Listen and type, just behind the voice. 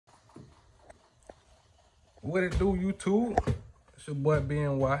What it do, YouTube? It's your boy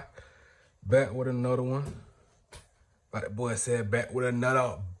BNY, back with another one. Like the boy said, back with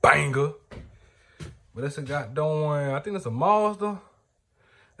another banger. But it's a goddamn one. I think it's a Mazda.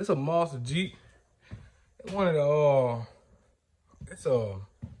 It's a Mazda Jeep. It's one of the it's a.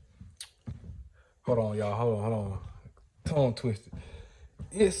 Hold on, y'all. Hold on. Tongue twisted.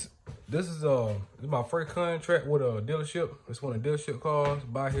 This is my first contract with a dealership. It's one of the dealership cars.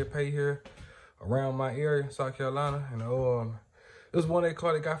 Buy here, pay here, around my area, South Carolina. And this one they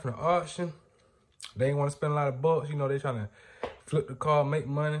car they got from the auction. They ain't want to spend a lot of bucks. You know, they trying to flip the car, make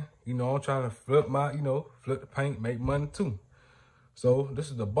money. You know, I'm trying to flip flip the paint, make money too. So this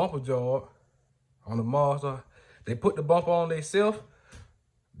is the bumper job on the Mazda. They put the bumper on themselves.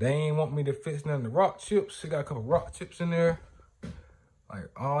 They ain't want me to fix none of the rock chips. They got a couple rock chips in there. Like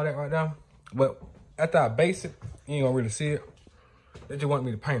all that right there. But after I base it, you ain't gonna really see it. They just want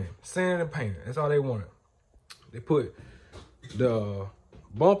me to paint it. Sand it and paint it. That's all they wanted. They put the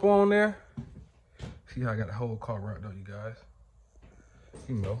bumper on there. See how I got the whole car wrapped up, you guys.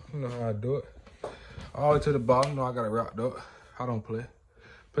 You know how I do it. All the way to the bottom, you know I got it wrapped up. I don't play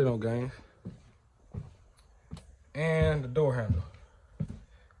no games. And the door handle.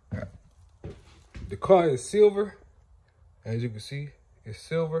 The car is silver, as you can see, it's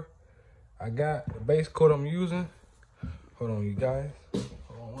silver. I got the base coat I'm using. Hold on, you guys.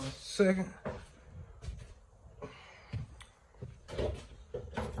 Hold on 1 second.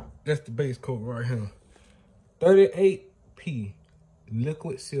 That's the base coat right here. 38P,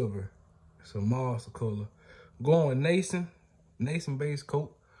 liquid silver. It's a Mazda color. Going Nason base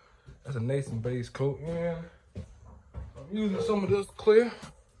coat. That's a Nason base coat. And I'm using some of this clear.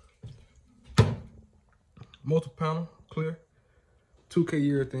 Multi-panel, clear, 2K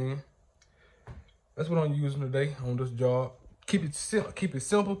urethane. That's what I'm using today on this job. Keep it simple, keep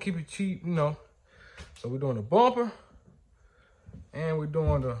it cheap, you know. So we're doing the bumper, and we're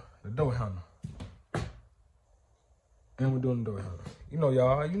doing the door handle, and we're doing the door handle. You know,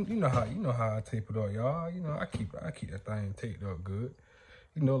 y'all, you know how I tape it up, y'all. You know, I keep that thing taped up good.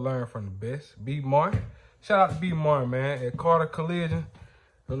 You know, learn from the best. B Martin, shout out to B Martin, man, at Carter Collision.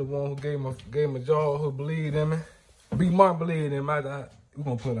 I'm the one who gave my job, who believed in me. B Martin believed in me. We're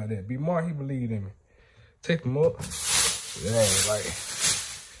gonna put it like that. B Martin, he believed in me. Tape him up.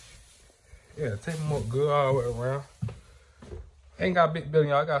 Yeah, tape him up good all the way around. Ain't got a big building,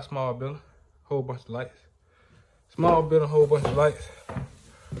 y'all. I got a small building. Whole bunch of lights. Small building, whole bunch of lights.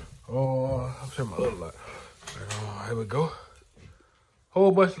 Oh, I'll show my other light. Here we go.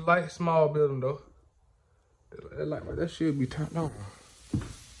 Whole bunch of lights, small building though. That light right there should be turned on.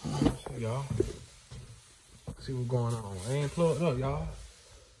 Y'all, see what's going on. I ain't plugged up, y'all.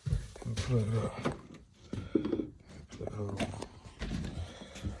 Plug it up.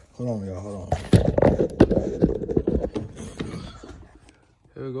 Hold on, y'all. Hold on.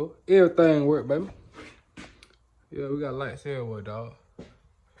 Here we go. Everything work, baby. Yeah, we got lights everywhere, dog.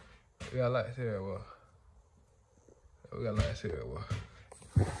 We got lights everywhere.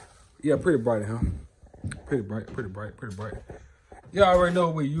 Yeah, pretty bright, huh? Pretty bright. Y'all already know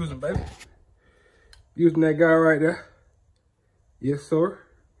what we're using, baby. Using that guy right there. Yes, sir.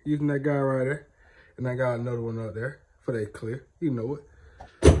 Using that guy right there. And I got another one up there for that clear. You know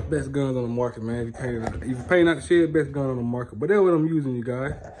it. Best guns on the market, man. If you're paying out the shed, best gun on the market. But that's what I'm using, you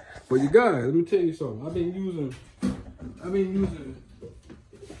guys. But you guys, let me tell you something. I've been using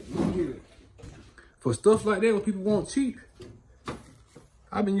for stuff like that when people want cheap.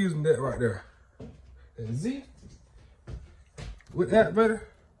 I've been using that right there. Ty&Zi. With that better,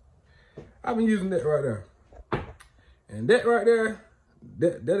 I've been using that right there. And that right there,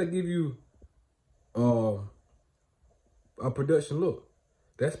 that'll give you a production look.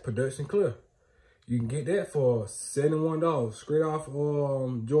 That's production clear. You can get that for $71 straight off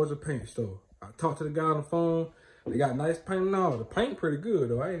Georgia paint store. I talked to the guy on the phone. They got nice paint and all. The paint pretty good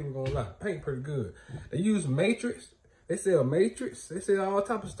though. I ain't even gonna lie. Paint pretty good. They use Matrix. They sell Matrix. They sell all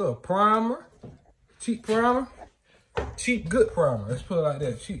type of stuff. Primer, cheap primer. Cheap, good primer. Let's put it like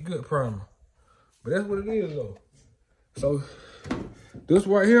that. Cheap, good primer. But that's what it is, though. So, this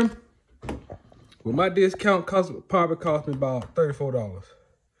right here, with my discount, probably cost me about $34.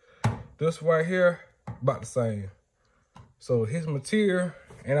 This right here, about the same. So, here's material,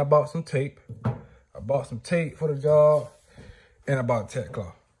 and I bought some tape. I bought some tape for the job, and I bought a tack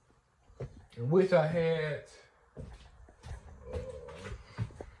cloth. In which I had...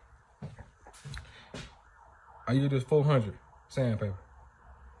 I use this 400 sandpaper.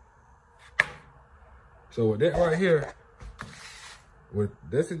 So with that right here,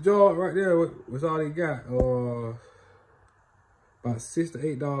 that's the job right there. What's all they got? About $6 to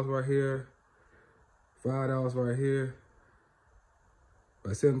 $8 right here. $5 right here.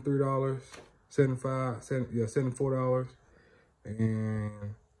 About $73, $74,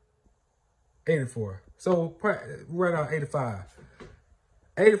 and 84. So right now 85.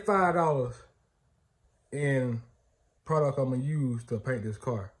 $85 in product I'm gonna use to paint this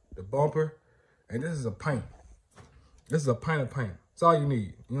car. The bumper, and this is a paint. This is a pint of paint. That's all you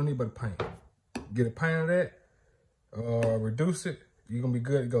need. You don't need but a paint. Get a pint of that, reduce it, you're gonna be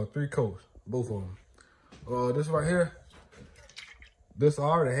good to go. 3 coats, both of them. This right here, this I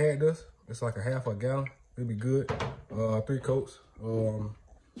already had this. It's like a half a gallon. It'll be good. 3 coats.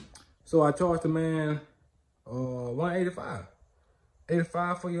 So I charged the man $185.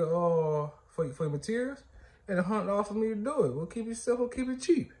 $85 for your for your materials, and $100 for me to do it. We'll keep it simple, keep it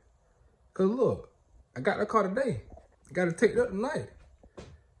cheap. Cause look, I got the car today. I gotta take it up tonight.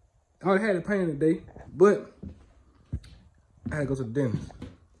 I already had it painted today, but I had to go to the dentist.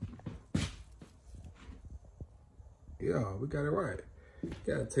 Yeah, we got it right.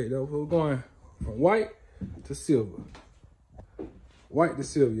 Gotta take that. We're going from white to silver. White to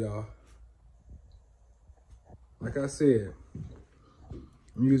silver, y'all. Like I said,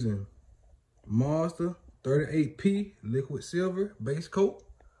 I'm using Madza 38P liquid silver base coat.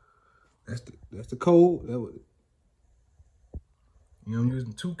 That's the code. I'm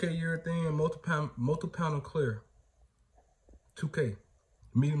using 2K urethane multi-panel clear. 2K,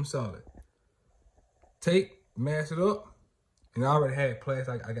 medium solid. Take, mash it up, and I already had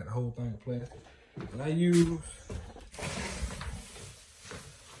plastic. I got the whole thing of plastic. And I use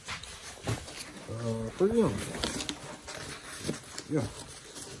 3M.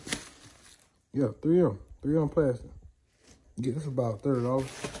 Yeah, 3M plastic. Get this about $30.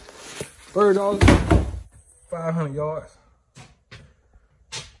 $30, 500 yards.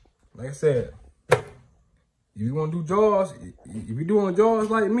 Like I said, if you want to do jaws, if you're doing jaws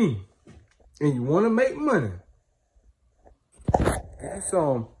like me, and you want to make money, get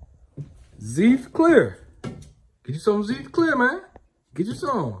some Z Clear. Get you some Z Clear, man. Get you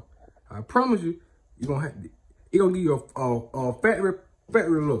some. I promise you, it's gonna give you a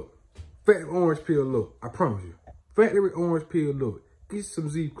factory look, factory orange peel look. I promise you, factory orange peel look. Get you some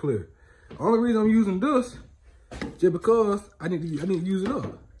Z Clear. The only reason I'm using this, just because I need to use it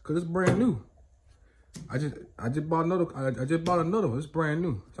up, cause it's brand new. I just bought another. I just bought another one. It's brand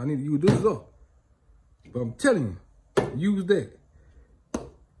new, so I need to use this up. But I'm telling you, use that.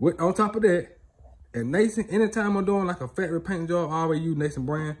 On top of that, at Nathan, anytime I'm doing like a factory paint job, I always use Nathan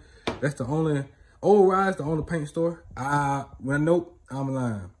brand. That's the only, Old Rise, the only paint store. Nope, I'm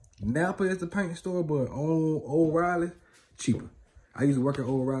lying. Napa is the paint store, but Old Riley, cheaper. I used to work at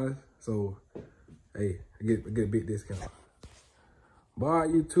Old Riley, so hey, I get a big discount. But all right,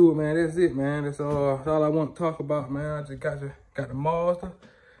 YouTube, man, that's it, man. That's all I want to talk about, man. I just got the Madza.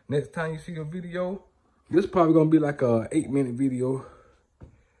 Next time you see a video, this is probably gonna be like a 8-minute video,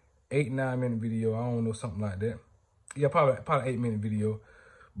 8-9-minute video. I don't know, something like that. Yeah, probably 8-minute video.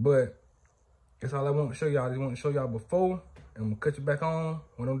 But that's all I want to show y'all. I just want to show y'all before, and I'm gonna cut you back on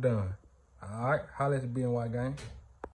when I'm done. All right, holla at the BNY gang.